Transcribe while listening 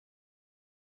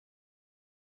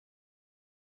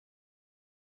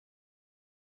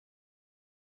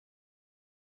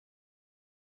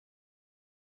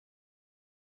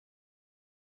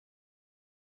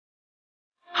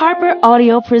Harper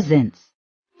Audio presents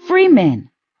Free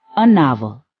Men, a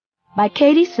novel by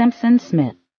Katy Simpson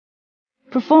Smith.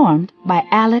 Performed by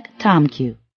Alec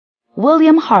Tomkiw,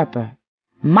 William Harper,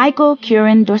 Michael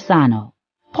Curran-Dorsano,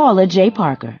 Paula J.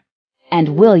 Parker,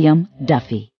 and William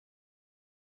Duffy.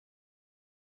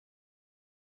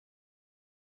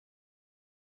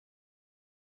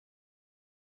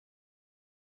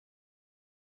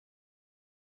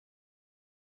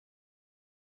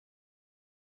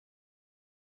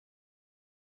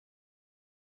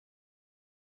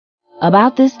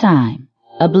 About this time,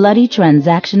 a bloody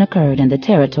transaction occurred in the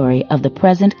territory of the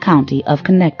present county of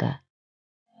Connecticut.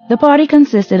 The party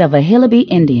consisted of a Hillbilly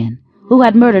Indian who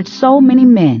had murdered so many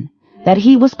men that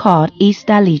he was called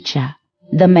Istalicha,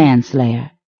 the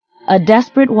manslayer, a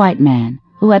desperate white man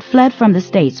who had fled from the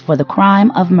States for the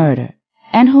crime of murder,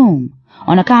 and whom,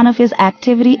 on account of his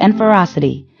activity and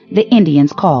ferocity, the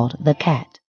Indians called the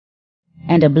Cat,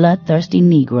 and a bloodthirsty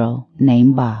Negro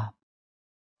named Bob.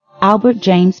 Albert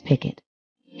James Pickett,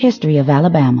 History of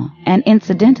Alabama, and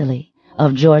incidentally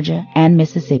of Georgia and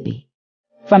Mississippi,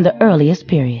 from the earliest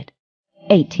period,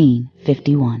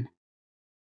 1851.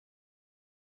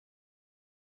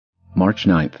 March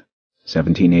 9th,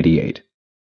 1788.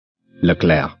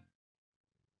 Leclerc.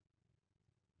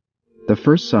 The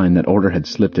first sign that order had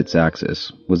slipped its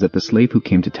axis was that the slave who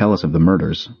came to tell us of the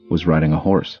murders was riding a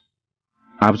horse.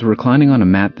 I was reclining on a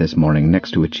mat this morning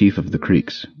next to a chief of the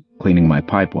Creeks, cleaning my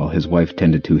pipe while his wife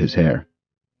tended to his hair,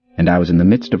 and I was in the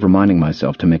midst of reminding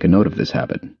myself to make a note of this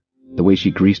habit, the way she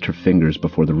greased her fingers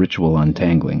before the ritual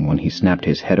untangling when he snapped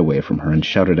his head away from her and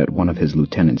shouted at one of his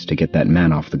lieutenants to get that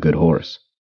man off the good horse.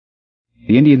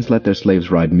 The Indians let their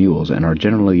slaves ride mules and are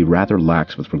generally rather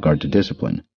lax with regard to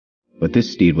discipline, but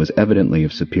this steed was evidently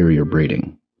of superior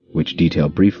breeding, which detail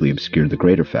briefly obscured the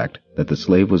greater fact that the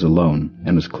slave was alone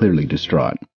and was clearly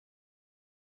distraught.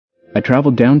 I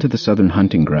traveled down to the southern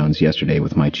hunting grounds yesterday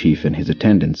with my chief and his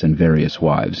attendants and various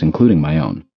wives, including my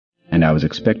own, and I was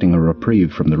expecting a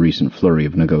reprieve from the recent flurry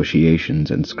of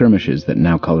negotiations and skirmishes that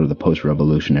now color the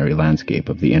post-revolutionary landscape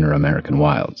of the inner American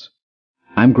wilds.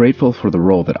 I'm grateful for the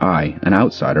role that I, an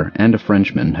outsider and a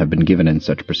Frenchman, have been given in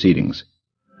such proceedings,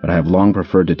 but I have long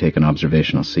preferred to take an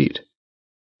observational seat.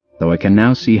 Though I can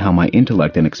now see how my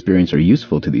intellect and experience are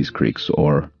useful to these Creeks,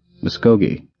 or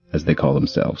Muskogee, as they call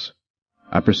themselves.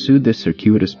 I pursued this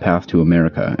circuitous path to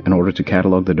America in order to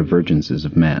catalog the divergences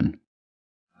of man.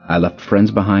 I left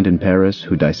friends behind in Paris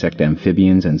who dissect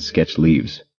amphibians and sketch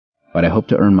leaves, but I hope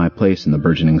to earn my place in the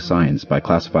burgeoning science by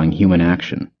classifying human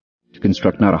action, to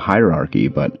construct not a hierarchy,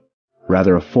 but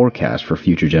rather a forecast for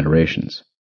future generations.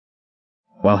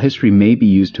 While history may be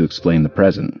used to explain the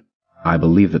present, I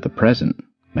believe that the present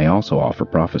may also offer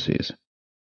prophecies.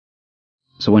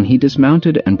 So when he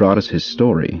dismounted and brought us his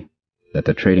story, that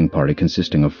the trading party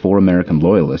consisting of 4 American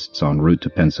loyalists en route to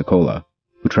Pensacola,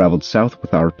 who traveled south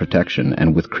with our protection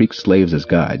and with Creek slaves as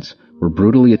guides, were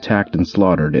brutally attacked and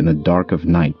slaughtered in the dark of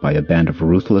night by a band of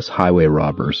ruthless highway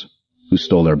robbers, who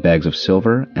stole their bags of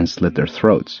silver and slit their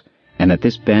throats, and that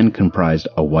this band comprised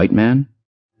a white man,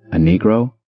 a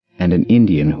Negro, and an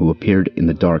Indian who appeared in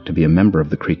the dark to be a member of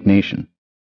the Creek Nation.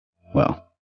 Well,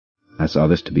 I saw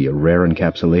this to be a rare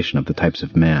encapsulation of the types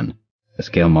of man, a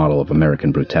scale model of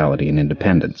American brutality and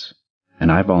independence,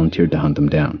 and I volunteered to hunt them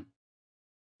down.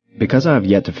 Because I have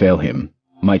yet to fail him,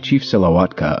 my chief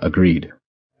Silawatka agreed,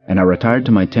 and I retired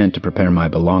to my tent to prepare my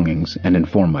belongings and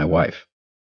inform my wife.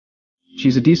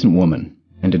 She's a decent woman,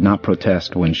 and did not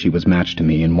protest when she was matched to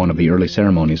me in one of the early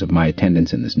ceremonies of my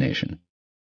attendance in this nation.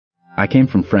 I came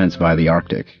from France via the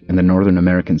Arctic and the northern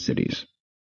American cities,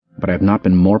 but I have not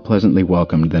been more pleasantly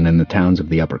welcomed than in the towns of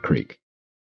the Upper Creek.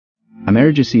 A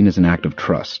marriage is seen as an act of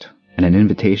trust, and an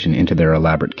invitation into their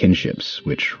elaborate kinships,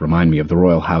 which remind me of the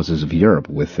royal houses of Europe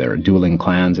with their dueling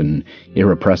clans and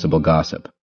irrepressible gossip.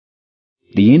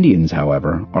 The Indians,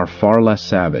 however, are far less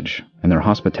savage, and their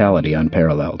hospitality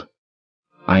unparalleled.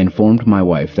 I informed my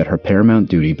wife that her paramount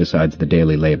duty besides the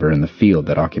daily labor in the field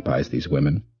that occupies these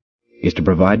women is to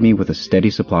provide me with a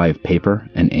steady supply of paper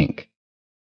and ink.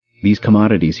 These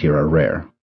commodities here are rare,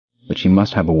 but she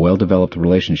must have a well-developed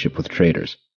relationship with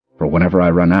traders, for whenever I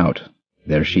run out,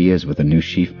 there she is with a new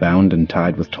sheaf bound and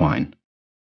tied with twine.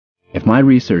 If my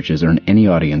researches earn any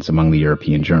audience among the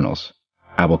European journals,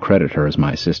 I will credit her as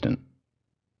my assistant.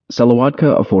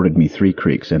 Silawatka afforded me 3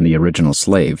 Creeks and the original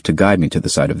slave to guide me to the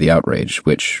site of the outrage,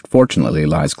 which fortunately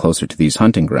lies closer to these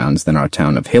hunting grounds than our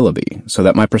town of Hillbilly, so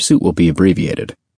that my pursuit will be abbreviated.